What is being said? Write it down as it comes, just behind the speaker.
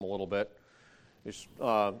bit. He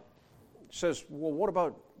says, well, what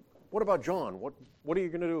about John? What are you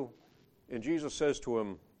going to do? And Jesus says to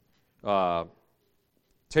him,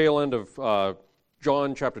 tail end of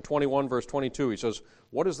John chapter 21, verse 22, he says,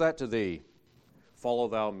 what is that to thee? Follow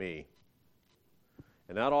thou me.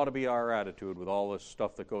 And that ought to be our attitude with all this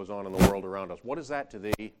stuff that goes on in the world around us. What is that to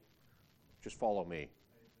thee? Just follow me.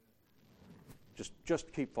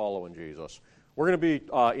 Just keep following Jesus. We're going to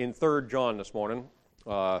be in 3 John this morning.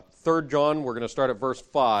 3 John, we're going to start at verse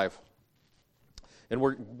 5. And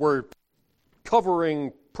we're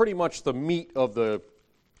covering pretty much the meat of the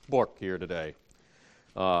book here today.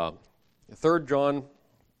 3 John,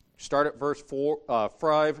 start at verse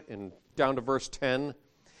 5 and down to verse 10.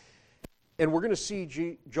 And we're going to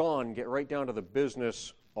see John get right down to the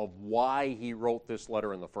business of why he wrote this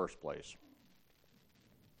letter in the first place.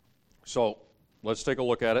 So, let's take a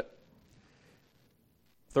look at it.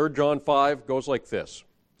 3 John 5 goes like this.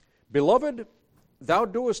 Beloved, thou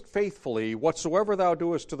doest faithfully whatsoever thou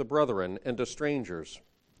doest to the brethren and to strangers,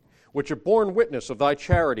 which have borne witness of thy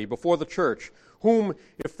charity before the church, whom,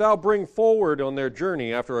 if thou bring forward on their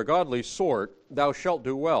journey after a godly sort, thou shalt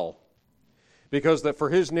do well. Because that for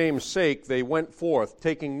his name's sake they went forth,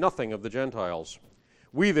 taking nothing of the Gentiles.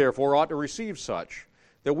 We therefore ought to receive such,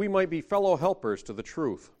 that we might be fellow helpers to the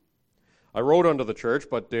truth. I wrote unto the church,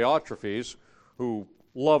 but Diotrephes, who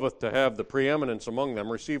loveth to have the preeminence among them,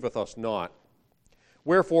 receiveth us not.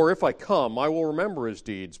 Wherefore, if I come, I will remember his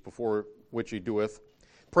deeds before which he doeth,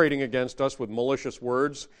 prating against us with malicious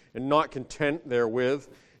words, and not content therewith,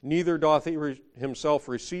 neither doth he himself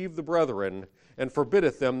receive the brethren, and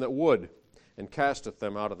forbiddeth them that would, and casteth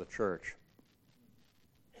them out of the church.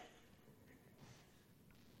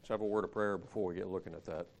 Let's have a word of prayer before we get looking at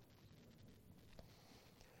that.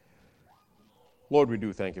 Lord, we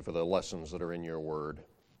do thank you for the lessons that are in your word.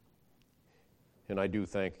 And I do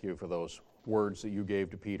thank you for those words that you gave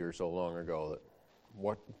to Peter so long ago.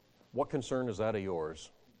 That what concern is that of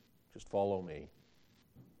yours? Just follow me.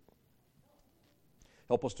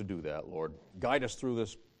 Help us to do that, Lord. Guide us through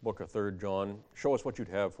this book of 3 John. Show us what you'd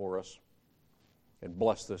have for us. And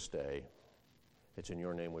bless this day. It's in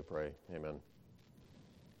your name we pray. Amen.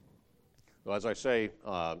 Well, as I say,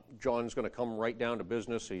 John's going to come right down to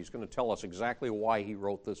business. He's going to tell us exactly why he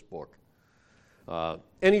wrote this book.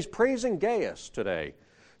 And he's praising Gaius today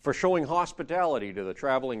for showing hospitality to the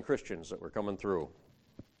traveling Christians that were coming through.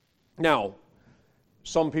 Now,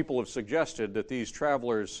 some people have suggested that these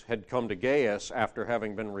travelers had come to Gaius after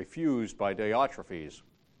having been refused by Diotrephes.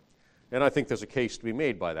 And I think there's a case to be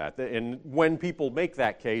made by that. And when people make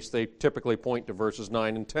that case, they typically point to verses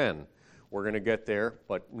 9 and 10. We're going to get there,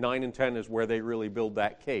 but 9 and 10 is where they really build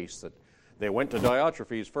that case, that they went to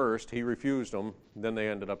Diotrephes first, he refused them, then they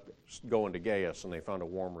ended up going to Gaius, and they found a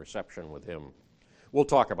warm reception with him. We'll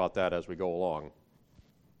talk about that as we go along.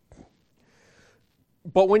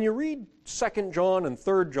 But when you read 2 John and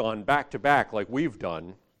 3 John back to back like we've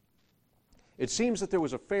done, it seems that there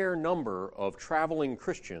was a fair number of traveling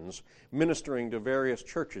Christians ministering to various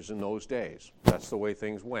churches in those days. That's the way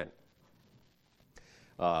things went.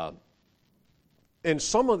 And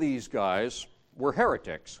some of these guys were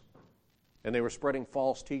heretics, and they were spreading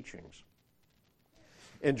false teachings.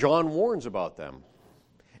 And John warns about them.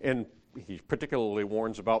 And he particularly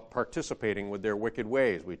warns about participating with their wicked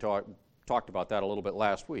ways. We talked about that a little bit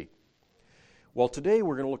last week. Well, today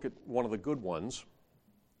we're going to look at one of the good ones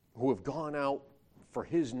who have gone out for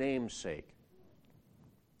his name's sake.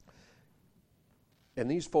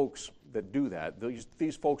 And these folks that do that,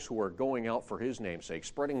 these folks who are going out for his name's sake,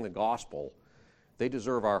 spreading the gospel, they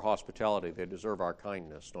deserve our hospitality. They deserve our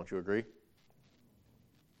kindness. Don't you agree?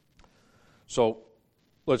 So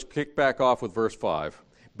let's kick back off with verse 5.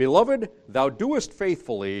 Beloved, thou doest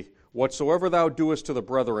faithfully whatsoever thou doest to the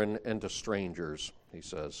brethren and to strangers, he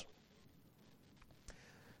says.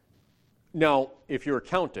 Now, if you're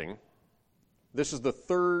counting, this is the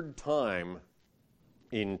third time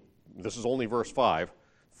this is only verse 5,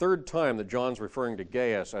 third time that John's referring to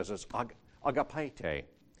Gaius as his agapete,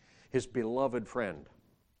 his beloved friend.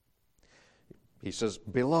 He says,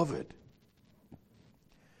 beloved.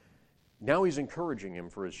 Now he's encouraging him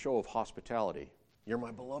for his show of hospitality. You're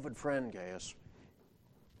my beloved friend, Gaius,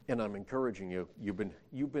 and I'm encouraging you.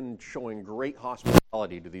 You've been showing great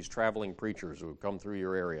hospitality to these traveling preachers who have come through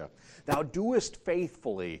your area. Thou doest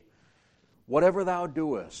faithfully whatever thou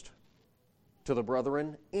doest to the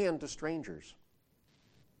brethren and to strangers.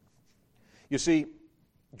 You see,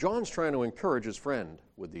 John's trying to encourage his friend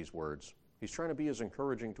with these words. He's trying to be as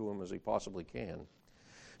encouraging to him as he possibly can.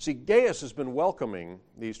 See, Gaius has been welcoming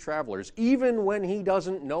these travelers even when he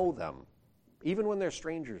doesn't know them, even when they're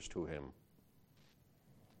strangers to him.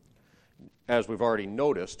 as we've already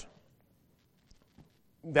noticed,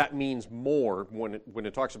 that means more. When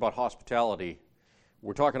it talks about hospitality,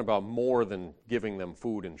 we're talking about more than giving them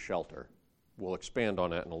food and shelter. We'll expand on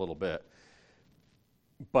that in a little bit.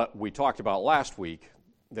 But we talked about last week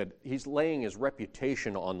that he's laying his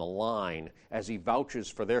reputation on the line as he vouches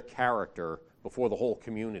for their character before the whole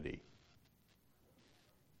community.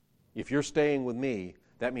 If you're staying with me,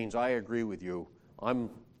 that means I agree with you. I'm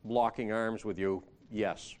locking arms with you.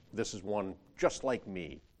 Yes, this is one just like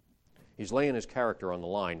me. He's laying his character on the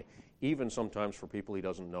line, even sometimes for people he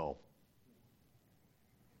doesn't know.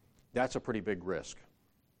 That's a pretty big risk.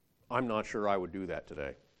 I'm not sure I would do that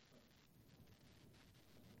today.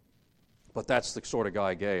 But that's the sort of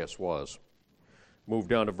guy Gaius was. Move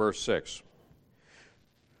down to verse 6.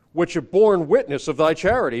 Which have borne witness of thy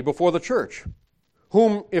charity before the church,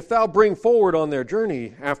 whom if thou bring forward on their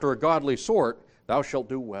journey after a godly sort, thou shalt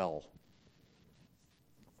do well.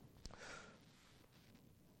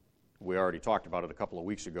 We already talked about it a couple of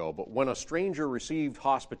weeks ago, but when a stranger received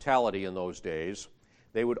hospitality in those days,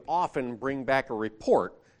 they would often bring back a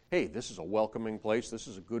report. Hey, this is a welcoming place, this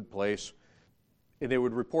is a good place. And they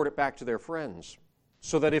would report it back to their friends,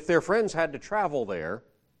 so that if their friends had to travel there,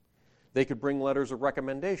 they could bring letters of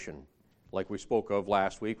recommendation, like we spoke of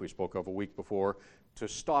last week, we spoke of a week before, to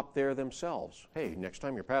stop there themselves. Hey, next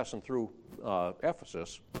time you're passing through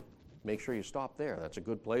Ephesus, make sure you stop there. That's a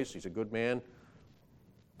good place, he's a good man,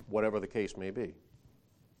 whatever the case may be.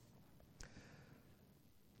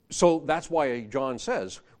 So that's why John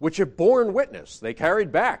says, which have borne witness. They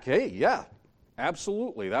carried back. Hey, yeah,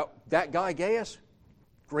 absolutely. That guy Gaius,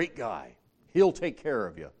 great guy. He'll take care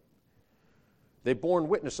of you. They've borne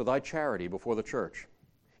witness of thy charity before the church.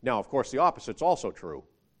 Now, of course, the opposite's also true.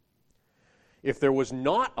 If there was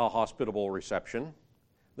not a hospitable reception,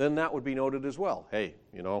 then that would be noted as well. Hey,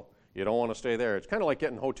 you don't want to stay there. It's kind of like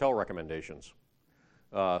getting hotel recommendations.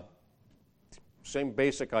 Same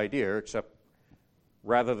basic idea, except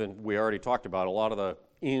rather than, we already talked about, a lot of the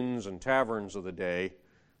inns and taverns of the day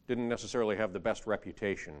didn't necessarily have the best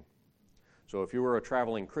reputation. So if you were a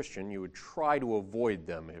traveling Christian, you would try to avoid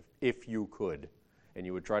them if you could, and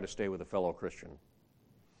you would try to stay with a fellow Christian.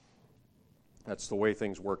 That's the way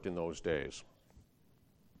things worked in those days.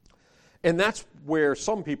 And that's where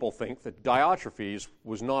some people think that Diotrephes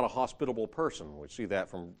was not a hospitable person. We see that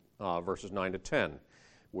from verses 9 to 10.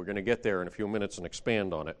 We're going to get there in a few minutes and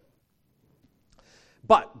expand on it.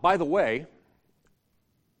 But, by the way,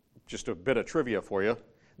 just a bit of trivia for you,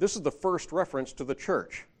 this is the first reference to the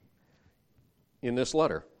church in this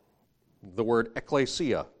letter. The word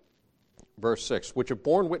ecclesia, verse 6, which have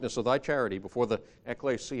borne witness of thy charity before the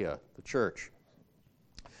ecclesia, the church.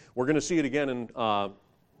 We're going to see it again in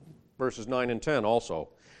verses 9 and 10 also.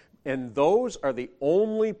 And those are the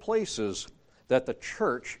only places that the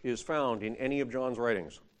church is found in any of John's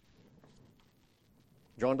writings.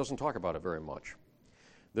 John doesn't talk about it very much.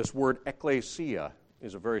 This word ecclesia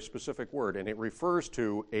is a very specific word, and it refers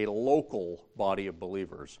to a local body of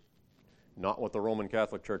believers. Not what the Roman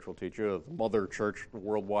Catholic Church will teach you, the mother church, the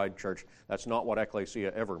worldwide church. That's not what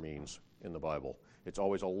ecclesia ever means in the Bible. It's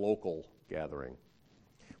always a local gathering.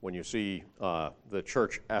 When you see the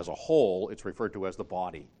church as a whole, it's referred to as the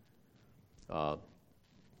body.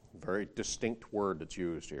 Very distinct word that's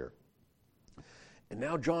used here. And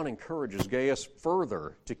now John encourages Gaius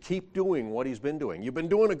further to keep doing what he's been doing. You've been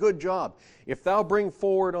doing a good job. If thou bring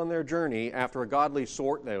forward on their journey after a godly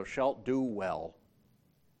sort, thou shalt do well.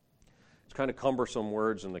 It's kind of cumbersome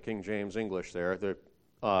words in the King James English there.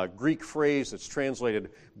 The Greek phrase that's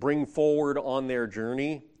translated, bring forward on their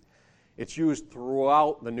journey, it's used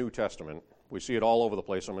throughout the New Testament. We see it all over the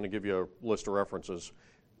place. I'm going to give you a list of references.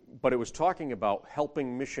 But it was talking about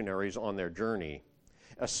helping missionaries on their journey,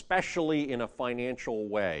 especially in a financial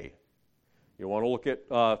way. You want to look at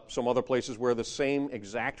some other places where the same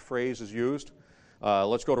exact phrase is used?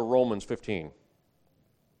 Let's go to Romans 15.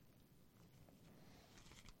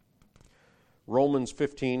 Romans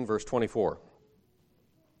 15, verse 24.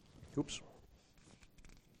 Oops.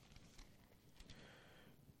 It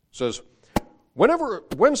says,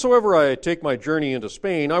 Whensoever I take my journey into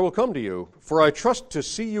Spain, I will come to you, for I trust to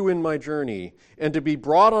see you in my journey, and to be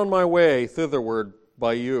brought on my way thitherward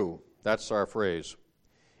by you. That's our phrase.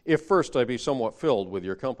 If first I be somewhat filled with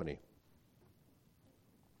your company.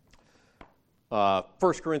 1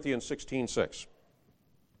 Corinthians 16:6.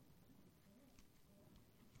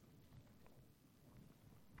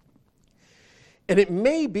 And it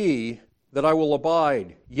may be that I will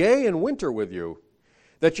abide, yea, in winter with you,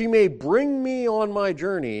 that ye may bring me on my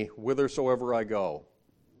journey whithersoever I go.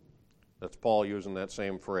 That's Paul using that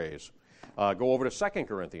same phrase. Go over to 2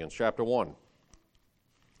 Corinthians chapter 1.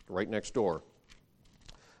 right next door.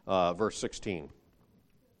 Verse 16.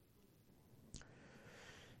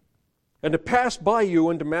 And to pass by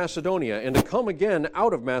you into Macedonia, and to come again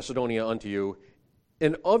out of Macedonia unto you,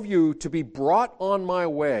 and of you to be brought on my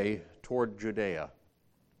way toward Judea.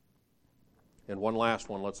 And one last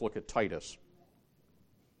one, let's look at Titus.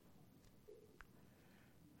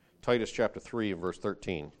 Titus chapter 3 and verse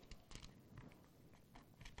 13.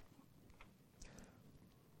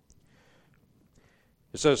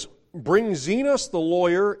 It says, Bring Zenos the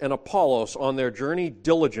lawyer and Apollos on their journey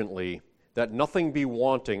diligently, that nothing be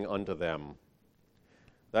wanting unto them.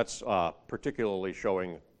 That's particularly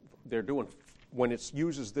showing they're doing, when it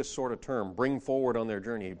uses this sort of term, bring forward on their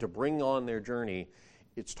journey, to bring on their journey,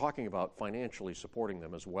 it's talking about financially supporting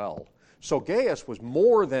them as well. So Gaius was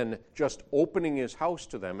more than just opening his house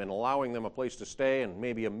to them and allowing them a place to stay and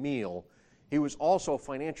maybe a meal. He was also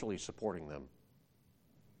financially supporting them.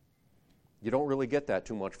 You don't really get that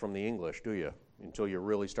too much from the English, do you? Until you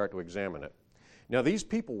really start to examine it. Now, these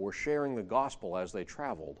people were sharing the gospel as they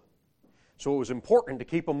traveled. So it was important to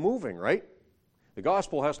keep them moving, right? The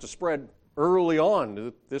gospel has to spread early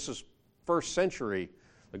on. This is first century.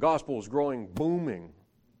 The gospel is growing, booming.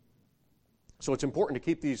 So it's important to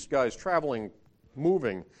keep these guys traveling,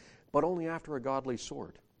 moving, but only after a godly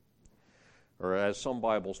sort. Or as some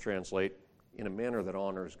Bibles translate, in a manner that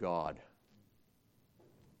honors God.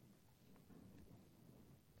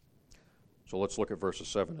 So let's look at verses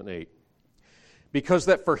 7 and 8. Because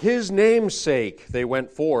that for his name's sake they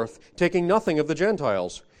went forth, taking nothing of the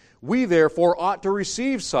Gentiles. We therefore ought to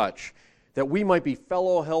receive such, that we might be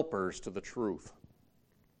fellow helpers to the truth.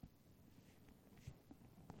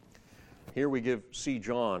 Here we see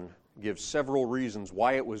John give several reasons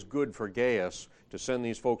why it was good for Gaius to send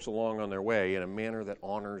these folks along on their way in a manner that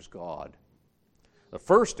honors God. The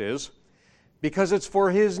first is, because it's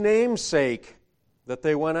for his name's sake that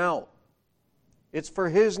they went out. It's for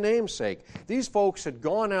his name's sake. These folks had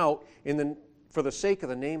gone out for the sake of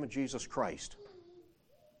the name of Jesus Christ.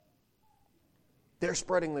 They're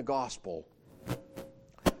spreading the gospel.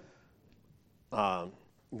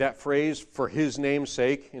 That phrase, for his name's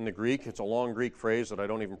sake, in the Greek, it's a long Greek phrase that I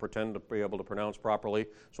don't even pretend to be able to pronounce properly,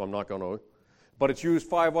 so I'm not going to. But it's used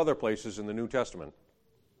 5 other places in the New Testament,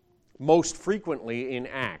 most frequently in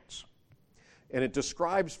Acts. And it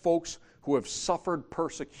describes folks who have suffered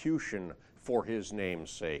persecution for his name's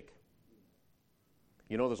sake.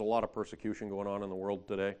 You know there's a lot of persecution going on in the world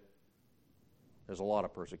today? There's a lot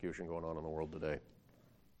of persecution going on in the world today.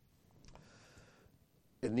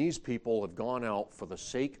 And these people have gone out for the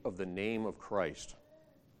sake of the name of Christ,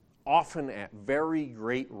 often at very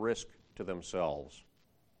great risk to themselves.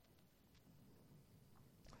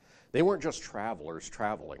 They weren't just travelers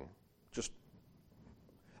traveling.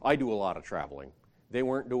 I do a lot of traveling. They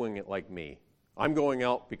weren't doing it like me. I'm going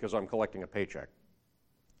out because I'm collecting a paycheck.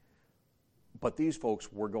 But these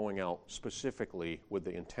folks were going out specifically with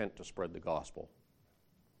the intent to spread the gospel.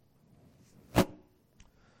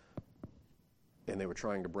 And they were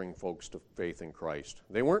trying to bring folks to faith in Christ.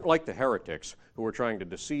 They weren't like the heretics who were trying to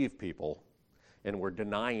deceive people and were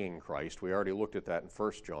denying Christ. We already looked at that in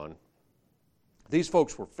 1 John. These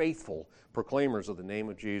folks were faithful proclaimers of the name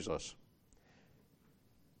of Jesus.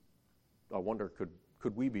 I wonder,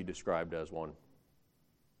 could we be described as one?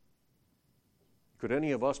 Could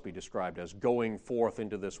any of us be described as going forth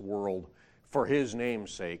into this world for his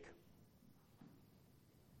name's sake?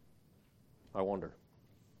 I wonder.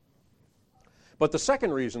 But the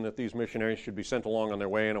second reason that these missionaries should be sent along on their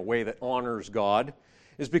way in a way that honors God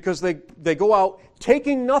is because they go out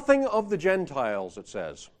taking nothing of the Gentiles, it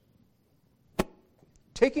says.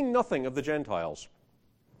 Taking nothing of the Gentiles.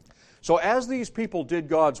 So as these people did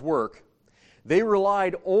God's work, they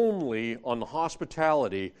relied only on the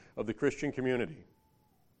hospitality of the Christian community.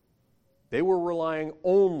 They were relying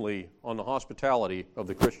only on the hospitality of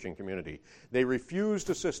the Christian community. They refused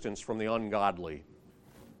assistance from the ungodly.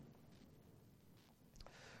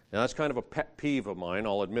 Now, that's kind of a pet peeve of mine,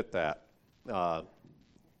 I'll admit that. A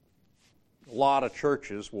lot of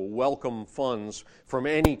churches will welcome funds from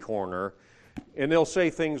any corner, and they'll say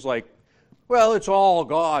things like, well, it's all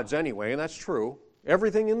God's anyway, and that's true.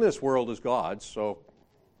 Everything in this world is God's, so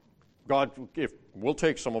God, if we'll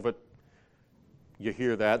take some of it. You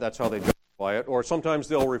hear that, that's how they justify it. Or sometimes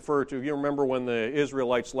they'll refer to, you remember when the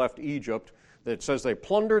Israelites left Egypt, that says they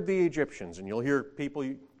plundered the Egyptians, and you'll hear people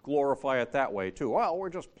glorify it that way too. Well, we're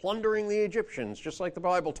just plundering the Egyptians, just like the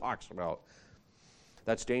Bible talks about.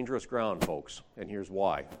 That's dangerous ground, folks, and here's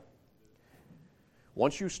why.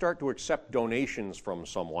 Once you start to accept donations from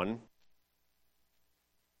someone,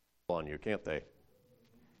 on you, can't they?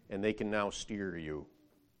 And they can now steer you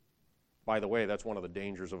By the way, that's one of the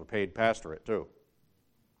dangers of a paid pastorate, too.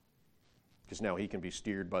 Because now he can be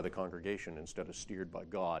steered by the congregation instead of steered by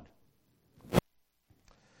God.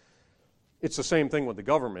 It's the same thing with the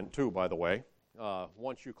government, too, by the way.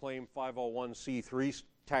 Once you claim 501c3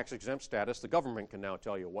 tax-exempt status, the government can now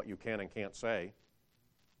tell you what you can and can't say.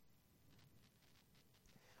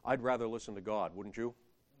 I'd rather listen to God, wouldn't you?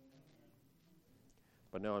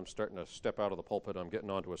 But now I'm starting to step out of the pulpit. I'm getting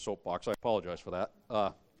onto a soapbox. I apologize for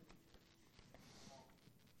that.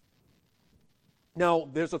 Now,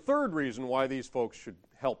 there's a third reason why these folks should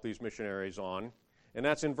help these missionaries on, and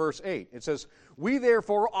that's in verse 8. It says, "We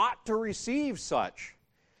therefore ought to receive such,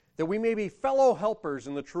 that we may be fellow helpers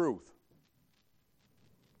in the truth."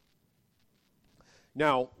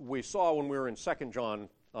 Now, we saw when we were in 2 John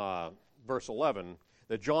verse 11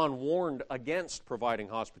 that John warned against providing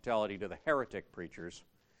hospitality to the heretic preachers,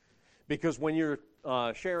 because when you're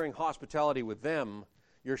sharing hospitality with them,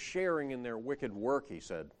 you're sharing in their wicked work, he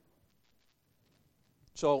said.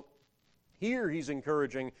 So here he's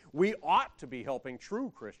encouraging, we ought to be helping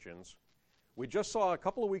true Christians. We just saw a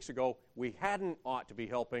couple of weeks ago, we hadn't ought to be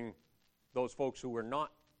helping those folks who were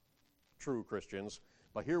not true Christians,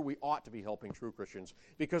 but here we ought to be helping true Christians,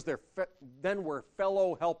 because then we're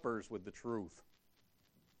fellow helpers with the truth.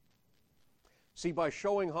 See, by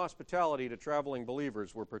showing hospitality to traveling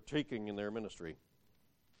believers, we're partaking in their ministry.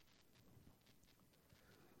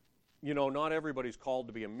 You know, not everybody's called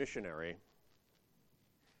to be a missionary,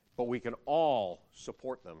 but we can all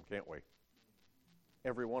support them, can't we?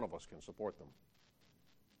 Every one of us can support them.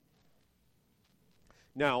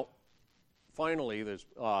 Now, finally,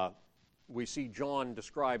 we see John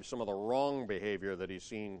describe some of the wrong behavior that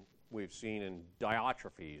we've seen in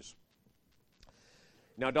Diotrephes.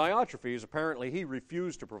 Now, Diotrephes, apparently, he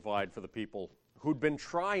refused to provide for the people who'd been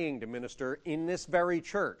trying to minister in this very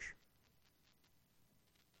church.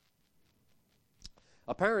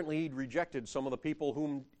 Apparently, he'd rejected some of the people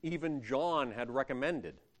whom even John had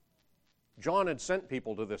recommended. John had sent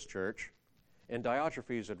people to this church, and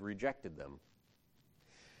Diotrephes had rejected them.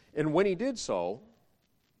 And when he did so,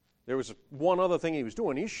 there was one other thing he was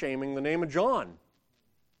doing. He's shaming the name of John.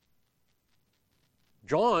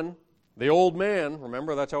 John, the old man,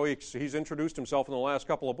 remember that's how he's introduced himself in the last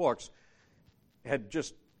couple of books, had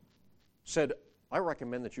just said, I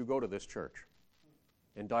recommend that you go to this church.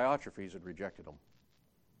 And Diotrephes had rejected him.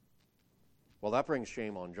 Well, that brings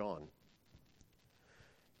shame on John.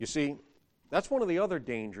 You see, that's one of the other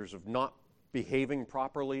dangers of not behaving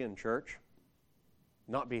properly in church.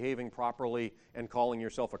 Not behaving properly and calling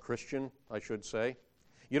yourself a Christian, I should say.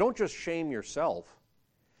 You don't just shame yourself.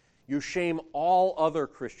 You shame all other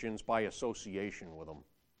Christians by association with them.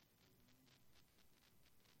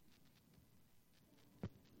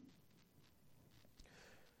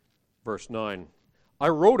 Verse 9, I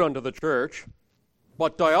wrote unto the church,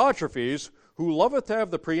 but Diotrephes, who loveth to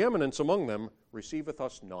have the preeminence among them, receiveth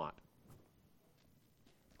us not.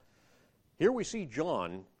 Here we see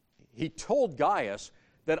John, he told Gaius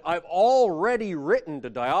that I've already written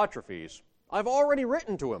to Diotrephes. I've already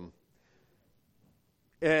written to him.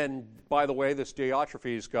 And by the way, this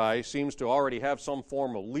Diotrephes guy seems to already have some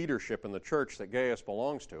form of leadership in the church that Gaius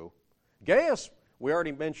belongs to. Gaius, we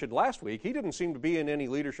already mentioned last week, he didn't seem to be in any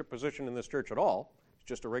leadership position in this church at all. He's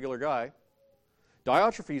just a regular guy.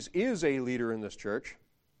 Diotrephes is a leader in this church.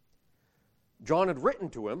 John had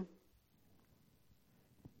written to him.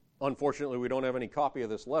 Unfortunately, we don't have any copy of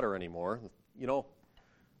this letter anymore. You know,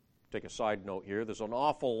 take a side note here. There's an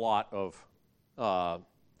awful lot of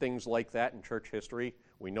things like that in church history.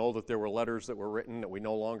 We know that there were letters that were written that we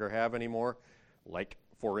no longer have anymore. Like,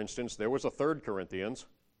 for instance, there was a 3rd Corinthians.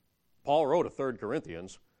 Paul wrote a 3rd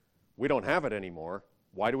Corinthians. We don't have it anymore.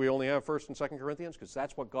 Why do we only have 1st and 2nd Corinthians? Because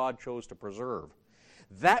that's what God chose to preserve.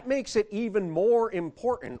 That makes it even more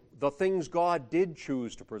important, the things God did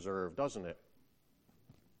choose to preserve, doesn't it?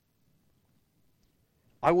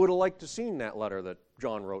 I would have liked to have seen that letter that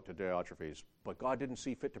John wrote to Diotrephes, but God didn't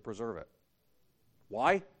see fit to preserve it.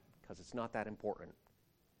 Why? Because it's not that important.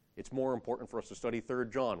 It's more important for us to study 3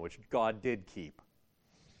 John, which God did keep.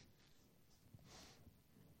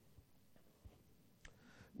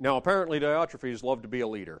 Now, apparently Diotrephes loved to be a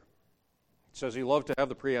leader. It says he loved to have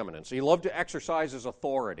the preeminence. He loved to exercise his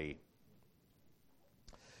authority.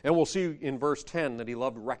 And we'll see in verse 10 that he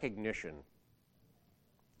loved recognition.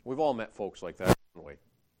 We've all met folks like that, haven't we?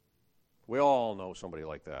 We all know somebody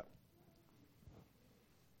like that.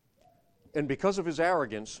 And because of his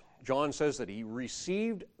arrogance, John says that he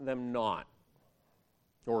received them not,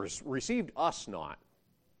 or received us not.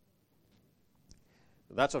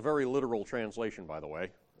 That's a very literal translation, by the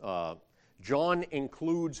way. John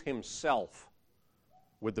includes himself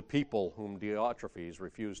with the people whom Diotrephes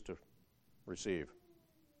refused to receive.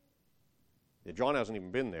 Yeah, John hasn't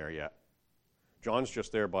even been there yet. John's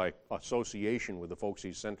just there by association with the folks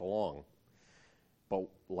he's sent along. But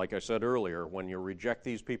like I said earlier, when you reject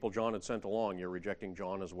these people John had sent along, you're rejecting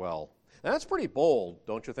John as well. And that's pretty bold,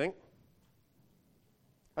 don't you think?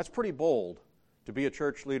 That's pretty bold to be a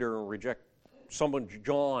church leader and reject someone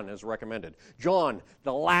John has recommended. John,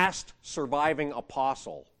 the last surviving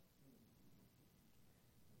apostle.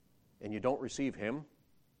 And you don't receive him?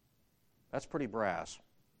 That's pretty brass.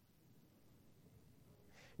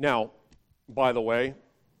 Now, by the way,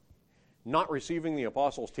 not receiving the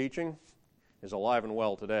apostles' teaching is alive and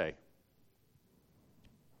well today.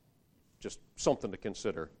 Just something to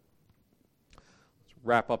consider. Let's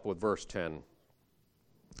wrap up with verse 10.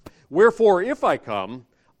 Wherefore, if I come,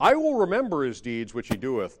 I will remember his deeds which he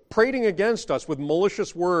doeth, prating against us with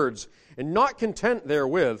malicious words, and not content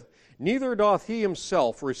therewith, neither doth he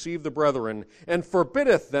himself receive the brethren, and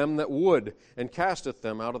forbiddeth them that would, and casteth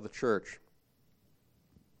them out of the church.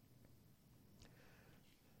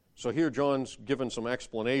 So here John's given some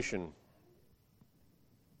explanation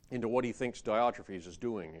into what he thinks Diotrephes is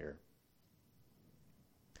doing here.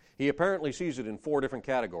 He apparently sees it in 4 different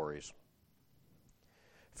categories.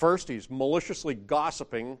 First, he's maliciously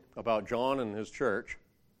gossiping about John and his church.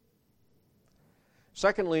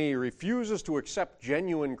 Secondly, he refuses to accept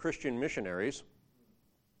genuine Christian missionaries.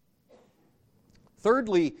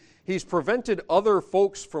 Thirdly, he's prevented other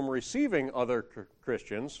folks from receiving other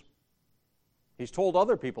Christians. He's told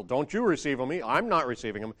other people, don't you receive them. I'm not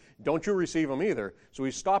receiving them. Don't you receive them either. So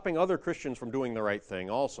he's stopping other Christians from doing the right thing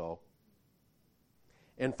also.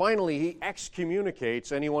 And finally, he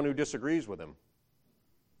excommunicates anyone who disagrees with him.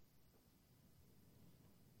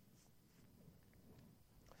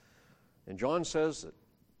 And John says that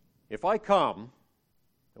if I come,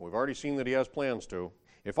 and we've already seen that he has plans to,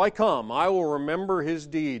 if I come, I will remember his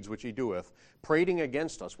deeds which he doeth, prating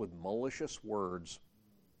against us with malicious words.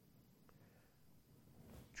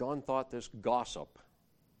 John thought this gossip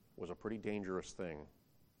was a pretty dangerous thing.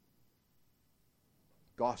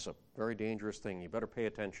 Gossip, very dangerous thing. You better pay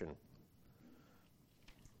attention.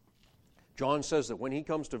 John says that when he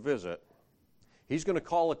comes to visit, he's going to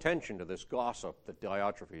call attention to this gossip that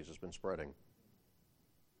Diotrephes has been spreading.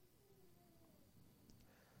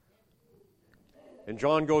 And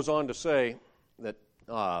John goes on to say that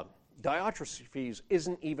Diotrephes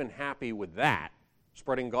isn't even happy with that,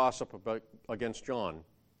 spreading gossip against John,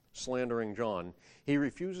 slandering John. He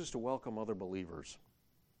refuses to welcome other believers.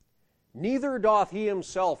 Neither doth he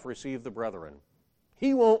himself receive the brethren.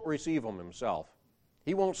 He won't receive them himself.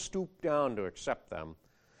 He won't stoop down to accept them.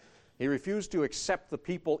 He refused to accept the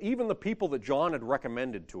people, even the people that John had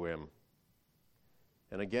recommended to him.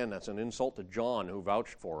 And again, that's an insult to John who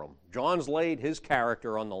vouched for him. John's laid his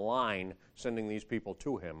character on the line, sending these people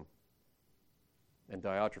to him. And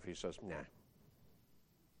Diotrephes says, nah.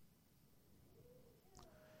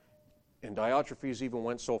 And Diotrephes even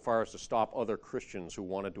went so far as to stop other Christians who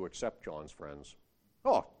wanted to accept John's friends.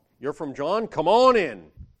 Oh, you're from John? Come on in.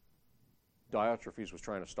 Diotrephes was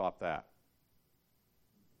trying to stop that.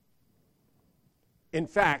 In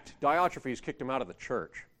fact, Diotrephes kicked him out of the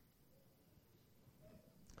church.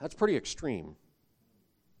 That's pretty extreme.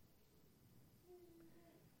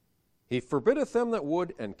 He forbiddeth them that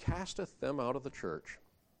would, and casteth them out of the church.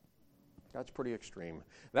 That's pretty extreme.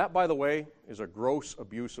 That, by the way, is a gross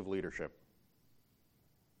abuse of leadership.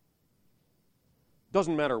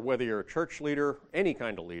 Doesn't matter whether you're a church leader, any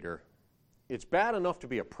kind of leader. It's bad enough to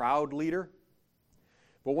be a proud leader,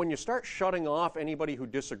 but when you start shutting off anybody who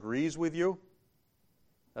disagrees with you,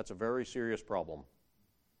 that's a very serious problem.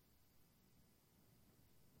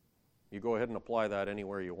 You go ahead and apply that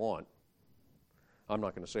anywhere you want. I'm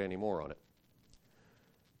not going to say any more on it.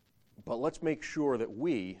 But let's make sure that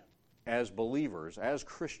we, as believers, as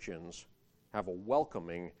Christians, have a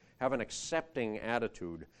welcoming, have an accepting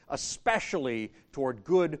attitude, especially toward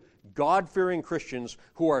good, God-fearing Christians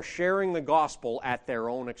who are sharing the gospel at their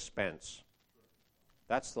own expense.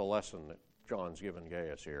 That's the lesson that John's given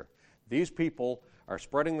Gaius here. These people are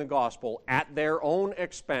spreading the gospel at their own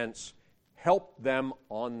expense. Help them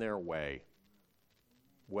on their way.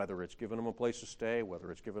 Whether it's giving them a place to stay,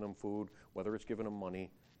 whether it's giving them food, whether it's giving them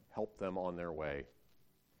money, help them on their way.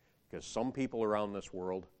 Because some people around this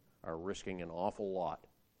world are risking an awful lot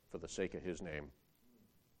for the sake of his name.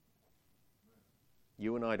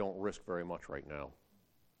 You and I don't risk very much right now.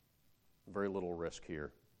 Very little risk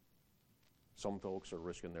here. Some folks are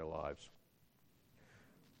risking their lives.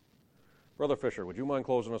 Brother Fisher, would you mind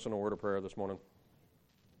closing us in a word of prayer this morning?